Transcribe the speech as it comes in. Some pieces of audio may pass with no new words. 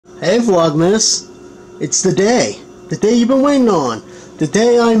Hey Vlogmas, it's the day you've been waiting on, the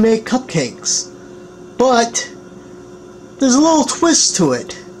day I make cupcakes. But there's a little twist to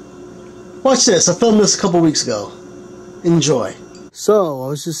it. Watch this, I filmed this a couple weeks ago. Enjoy. So, I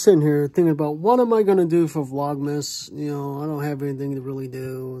was just sitting here thinking about what am I going to do for Vlogmas. You know, I don't have anything to really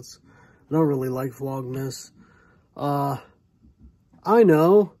do. I don't really like Vlogmas. I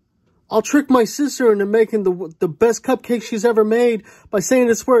know. I'll trick my sister into making the best cupcake she's ever made by saying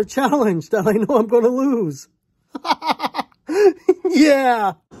it's for a challenge that I know I'm going to lose.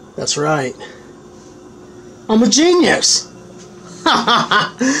 Yeah. That's right. I'm a genius.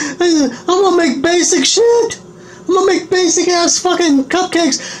 I'm going to make basic shit. I'm going to make basic ass fucking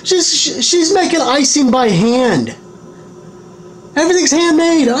cupcakes. She's making icing by hand. Everything's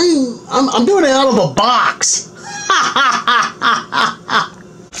handmade. I'm doing it out of a box.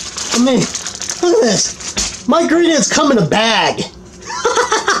 I mean, look at this. My ingredients come in a bag.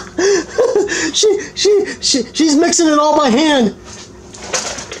 She's mixing it all by hand.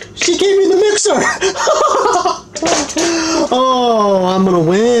 She gave me the mixer. Oh, I'm gonna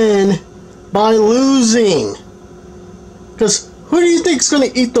win by losing. Because who do you think's gonna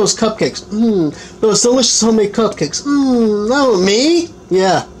eat those cupcakes? Those delicious homemade cupcakes. No, me?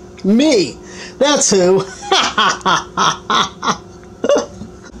 Yeah, me. That's who.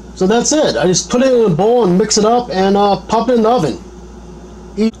 So that's it. I just put it in a bowl and mix it up and pop it in the oven.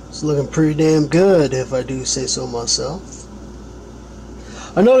 It's looking pretty damn good, if I do say so myself.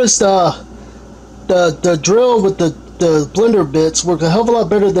 I noticed the drill with the blender bits work a hell of a lot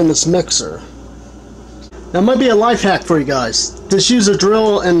better than this mixer. That might be a life hack for you guys. Just use a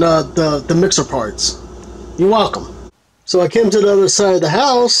drill and the mixer parts. You're welcome. So I came to the other side of the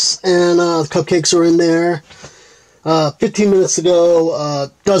house and the cupcakes are in there. 15 minutes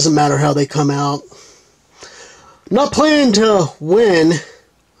ago, doesn't matter how they come out. Not planning to win,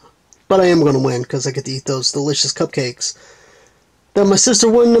 but I am going to win because I get to eat those delicious cupcakes that my sister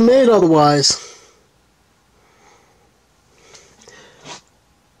wouldn't have made otherwise.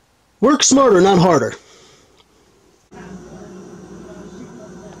 Work smarter, not harder.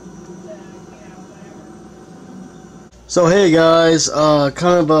 So hey guys,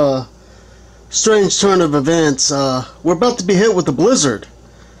 kind of a strange turn of events. We're about to be hit with a blizzard.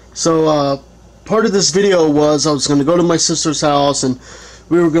 So part of this video was I was going to go to my sister's house and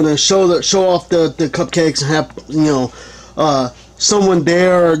we were going to show off the cupcakes and have, you know, someone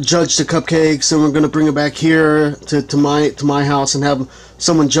there judge the cupcakes, and we're going to bring it back here to my house and have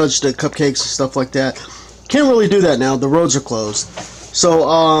someone judge the cupcakes and stuff like that. Can't really do that now. The roads are closed.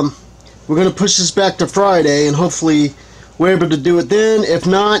 So we're going to push this back to Friday and hopefully we're able to do it then. If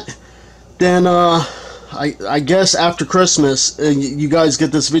not, then I guess after Christmas you guys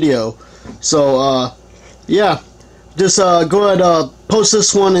get this video. So yeah, just go ahead, post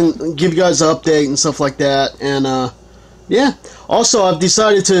this one and give you guys an update and stuff like that. And yeah, also I've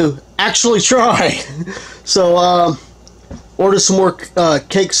decided to actually try. So order some more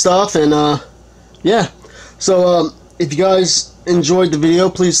cake stuff, and yeah. So if you guys enjoyed the video,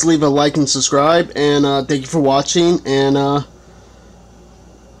 please leave a like and subscribe, and thank you for watching, and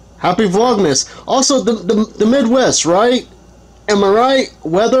happy Vlogmas. Also, the Midwest, right? Am I right?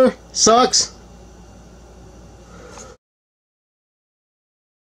 Weather sucks.